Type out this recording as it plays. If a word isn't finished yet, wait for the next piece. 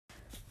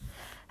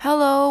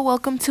Hello,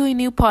 welcome to a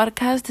new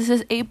podcast. This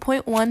is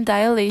 8.1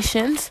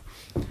 Dilations.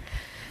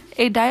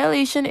 A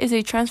dilation is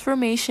a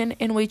transformation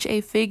in which a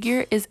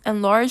figure is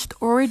enlarged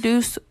or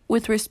reduced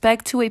with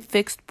respect to a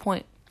fixed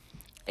point.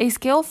 A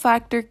scale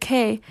factor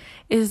K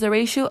is the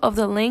ratio of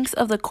the lengths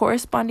of the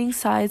corresponding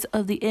sides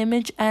of the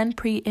image and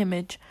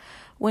pre-image.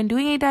 When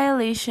doing a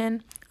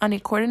dilation on a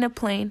coordinate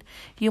plane,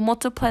 you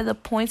multiply the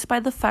points by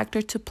the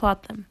factor to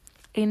plot them.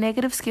 A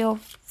negative scale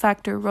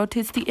factor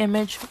rotates the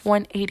image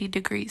 180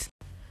 degrees.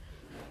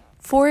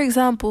 For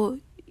example,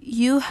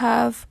 you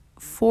have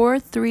 4,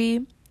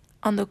 3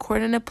 on the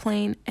coordinate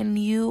plane and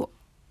you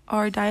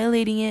are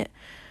dilating it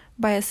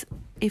by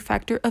a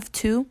factor of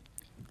 2.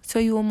 So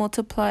you will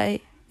multiply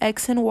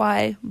x and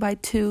y by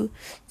 2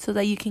 so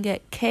that you can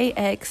get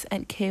kx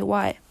and ky.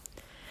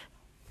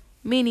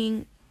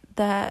 Meaning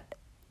that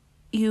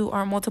you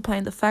are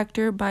multiplying the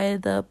factor by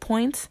the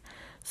points.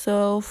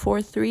 So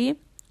for 3,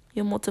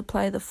 you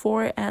multiply the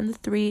 4 and the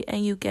 3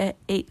 and you get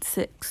 8,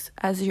 6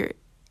 as your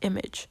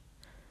image.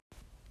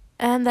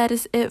 And that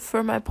is it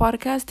for my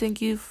podcast.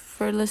 Thank you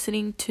for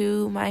listening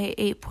to my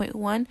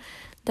 8.1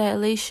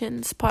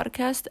 Dilations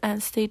podcast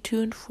and stay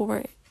tuned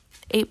for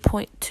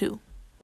 8.2.